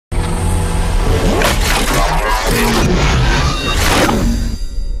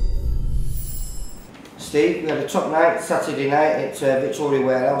Steve, we had a top night Saturday night at Victoria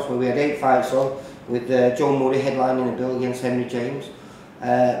Warehouse where we had 8 fights on with Joe Murray headlining the bill against Henry James.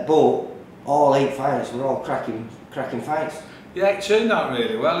 But all 8 fights were all cracking fights. Yeah, it turned out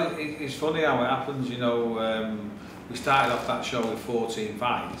really well. It's funny how it happens, you know. We started off that show with 14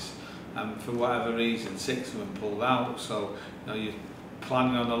 fights, and for whatever reason 6 of them pulled out. So you know, you're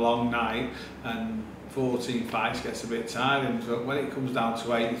planning on a long night and 14 fights gets a bit tiring. So when it comes down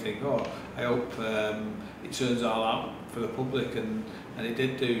to 8, you think, oh, I hope it turns all out for the public, and it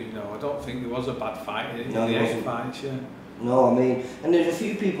did do. You know, I don't think there was a bad fight in the 8 fights. Yeah. No, I mean, and there's a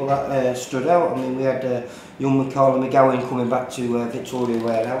few people that stood out. I mean, we had young Macaulay McGowan coming back to Victoria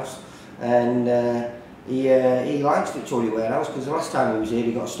Warehouse, and he likes Victoria Warehouse because the last time he was here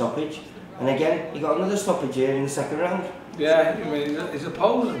he got a stoppage, and again he got another stoppage here in the 2nd round. Yeah, I mean, his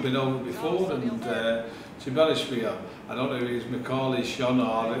opponent had been over before, and to be honest with you, I don't know if it was Macaulay's shot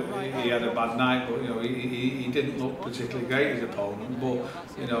or he had a bad night, but you know, he didn't look particularly great, his opponent. But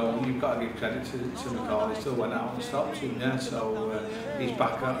you know, you've got to give credit to Macaulay. He still went out and stopped him. Yeah, so he's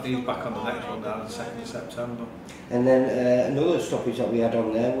back on the next one down the 2nd of September. And then another stoppage that we had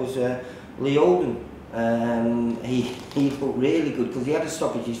on there was Lee Holden. He looked really good because he had a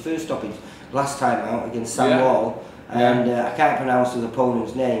stoppage, his first stoppage last time out against Sam Wall, and I can't pronounce his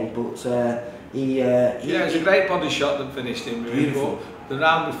opponent's name, but yeah, it was a great body shot that finished him. Beautiful. But the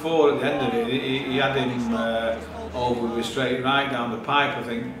round before, at the end of it, he had him over with a straight right down the pipe. I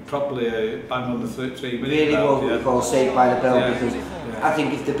think probably bang on the 3 minute. Really was what we call saved by the bell, because I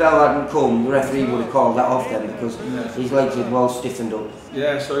think if the bell hadn't come, the referee would have called that off then, because his legs had well stiffened up.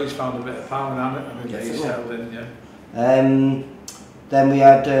 Yeah, so he's found a bit of power on it. I think he's settled in. Yeah. Then we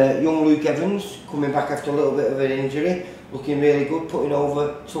had young Luke Evans coming back after a little bit of an injury, looking really good, putting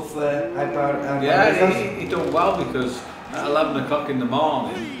over tough yeah, he done well, because at 11 o'clock in the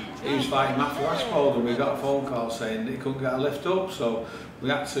morning he was fighting Matthew Ashford, and we got a phone call saying that he couldn't get a lift up, so we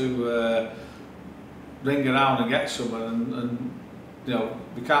had to ring around and get someone, and you know,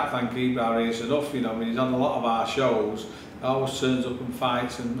 we can't thank Ibra Reyes enough. You know, I mean, he's on a lot of our shows, he always turns up and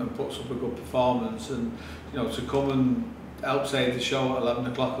fights and puts up a good performance, and you know, to come and help save the show at 11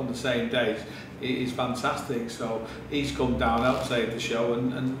 o'clock on the same day is fantastic. So he's come down, helped save the show,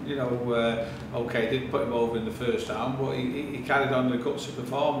 and you know, okay, didn't put him over in the first round, but he carried on the gutsy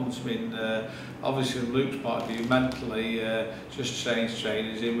performance. I mean, obviously from Luke's point of view, mentally, just changed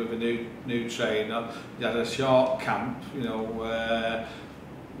trainers in with a new trainer. He had a short camp, you know,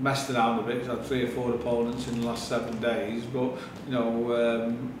 messed around a bit. He's had 3 or 4 opponents in the last 7 days, but you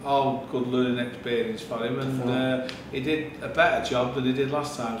know, all good learning experience for him, and he did a better job than he did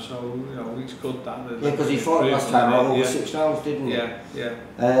last time. So you know, it's good that. Yeah, because he fought last time over 6 rounds, didn't he? Yeah.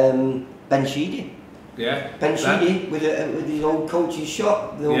 Ben Sheedy. Yeah. Ben Sheedy with his old coach's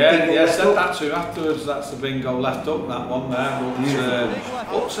shot. Yeah, said that to him afterwards. That's the bingo left up, that one there.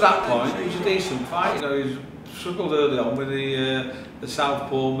 But up to that point, it was a decent fight. You know, he struggled early on with the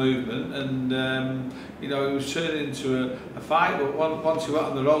southpaw movement, and you know, he was turning into a fight. But once he went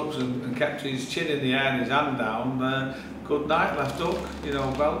on the ropes and kept his chin in the air and his hand down, good night, left hook. You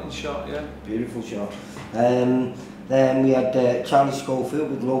know, belting shot. Yeah. Beautiful shot. Then we had Charlie Schofield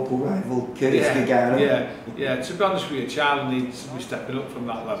with local rival Curtis Gagano. Yeah. To be honest with you, Charlie needs to be stepping up from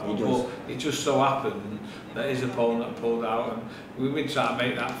that level. But it just so happened that his opponent pulled out, and we've been trying to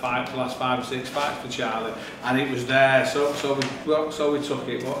make that fight for the last 5 or 6 fights for Charlie, and it was there. So we took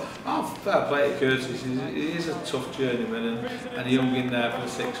it. But fair play to Curtis. He is a tough journeyman, and he hung in there for the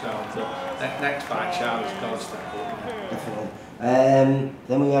 6th round. But next fight, Charlie's got to step up. Definitely.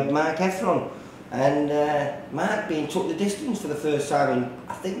 Then we had Mark Efron. And Mark being took the distance for the first time in,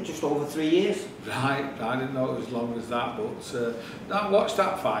 I think, just over 3 years. Right, I didn't know it was as long as that, but I watched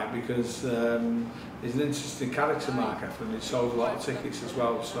that fight because he's an interesting character, Mark Efron. He sold a lot of tickets as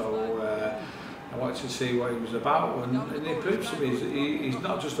well, so I wanted to see what he was about, and it proves to me he's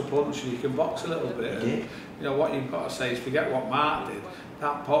not just a puncher, he can box a little bit. And, you know, what you've got to say is, forget what Mark did.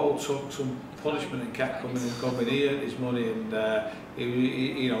 That Paul took some punishment and kept coming and coming. He earned his money, and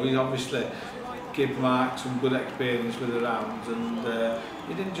you know, he's obviously give Mark some good experience with the rounds, and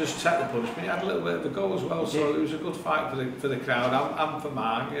he didn't just take the punishment, he had a little bit of a go as well, so it was a good fight for the crowd and for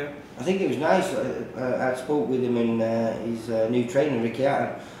Mark. Yeah. I think it was nice. I spoke with him and his new trainer Ricky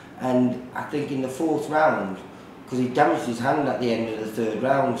Hatton, and I think in the 4th round, because he damaged his hand at the end of the 3rd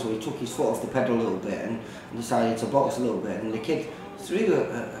round, so he took his foot off the pedal a little bit and decided to box a little bit, and the kid threw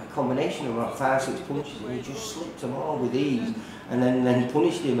a combination of about 5 or 6 punches, and he just slipped them all with ease, and then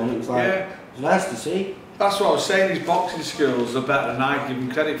punished him, and it was like, it was nice to see. That's what I was saying, his boxing skills are better than I give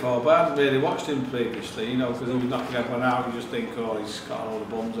him credit for, but I haven't really watched him previously, you know, because he was knocking everyone out. You just think, oh, he's got all the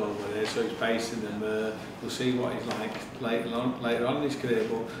bums over there, so he's pacing them. We'll see what he's like later on in his career,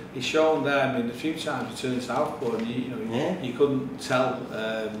 but he's shown there, I mean, a few times he turned southpaw, and you couldn't tell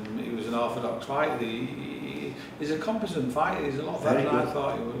he was an orthodox fighter. He's a competent fighter, he's a lot better than I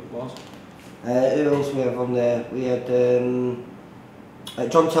thought he was. Who else we have on there? We had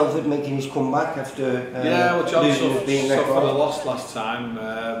John Telford making his comeback after John suffered a loss last time.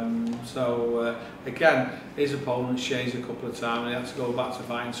 Again, his opponents changed a couple of times. He had to go back to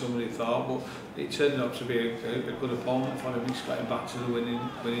fighting somebody he thought, but it turned out to be a good opponent for him. He's got him back to the winning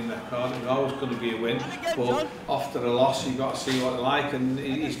record. It was always going to be a win, but after a loss, you got to see what they're like. And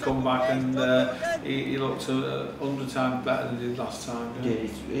he's come back, and he looked 100 times better than he did last time. Yeah.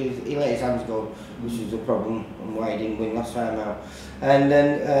 He let his hands go, which is the problem, and why he didn't win last time out. And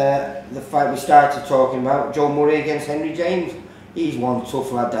then the fight we started talking about, Joe Murray against Henry James. He's one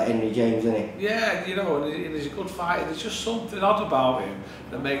tough lad, that Henry James, isn't he? Yeah, you know, and he's a good fighter. There's just something odd about him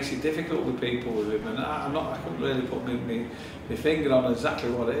that makes it difficult with people with him. And I couldn't really put my finger on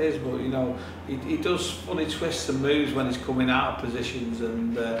exactly what it is, but you know, he does funny twists and moves when he's coming out of positions,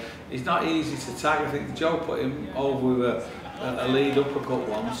 and he's not easy to tag. I think Joe put him over with a lead uppercut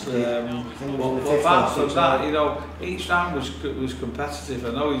once, but apart from that, you know, each round was competitive.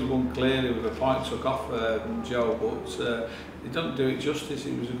 I know he's won clearly with a point took off Joe, but he doesn't do it justice.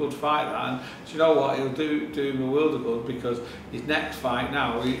 He was a good fighter, and do you know what? He'll do him a world of good, because his next fight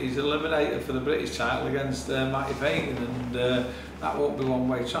now, he's eliminated for the British title against Matty Fagan, and that won't be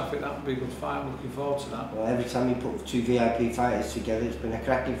one-way traffic. That would be a good fight. I'm looking forward to that. Well, every time you put two VIP fighters together, it's been a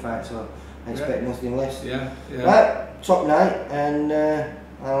cracking fight, so I expect nothing less. Yeah. Right, top night, and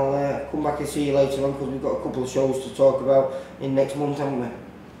I'll come back and see you later on, because we've got a couple of shows to talk about in next month, haven't we?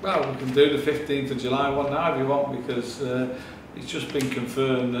 Well, we can do the 15th of July one now if you want, because it's just been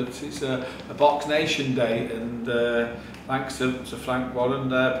confirmed that it's a Box Nation date, and thanks to Frank Warren,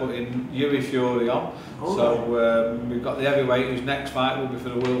 they're putting Yuri Fury on. We've got the heavyweight, whose next fight will be for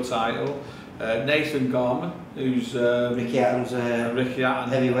the world title. Nathan Gorman, who's Ricky Hatton's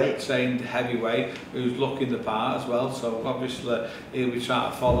heavyweight, trained heavyweight, who's looking the part as well. So obviously he'll be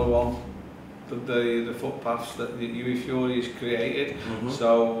trying to follow on the footpaths that Yuri Fury has created.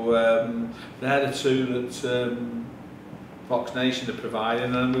 So they're the two that Fox Nation are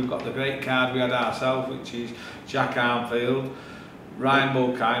providing, and we've got the great card we had ourselves, which is Jack Armfield, Ryan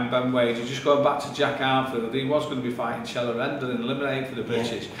Mulcahy, Ben Wager. Just going back to Jack Armfield, he was going to be fighting Chella Render and eliminated for the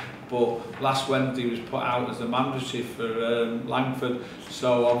British, but last Wednesday he was put out as the mandatory for Langford,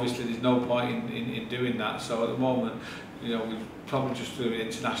 so obviously there's no point in doing that. So at the moment, you know, we probably just do an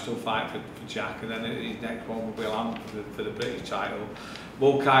international fight for Jack, and then his next one will be Lamb for the British title.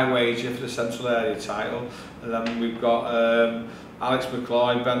 Mulcahy Wager for the Central Area title, and then we've got Alex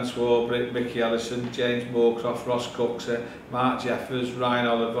McCloy, Ben Swarbrick, Mickey Ellison, James Moorcroft, Ross Cookser, Mark Jeffers, Ryan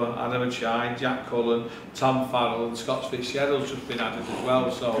Oliver, Anna Machai, Jack Cullen, Tom Farrell, and Scott Fitzgerald's just been added as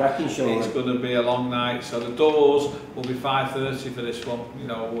well. So it's going to be a long night. So the doors will be 5:30 for this one. You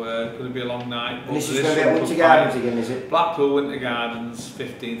know, going to be a long night. And this is going to be at Winter Gardens again, is it? Blackpool Winter Gardens,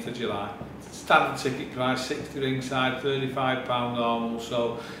 15th of July. Standard ticket price, 60 ringside, £35 normal.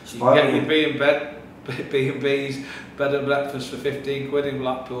 So you can get your B&B's, bed and breakfast for 15 quid in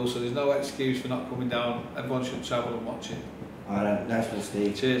Blackpool, so there's no excuse for not coming down. Everyone should travel and watch it. Alright, nice one,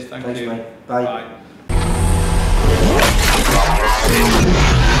 Steve. Cheers, thank Thanks, you. Mate. Bye. Bye.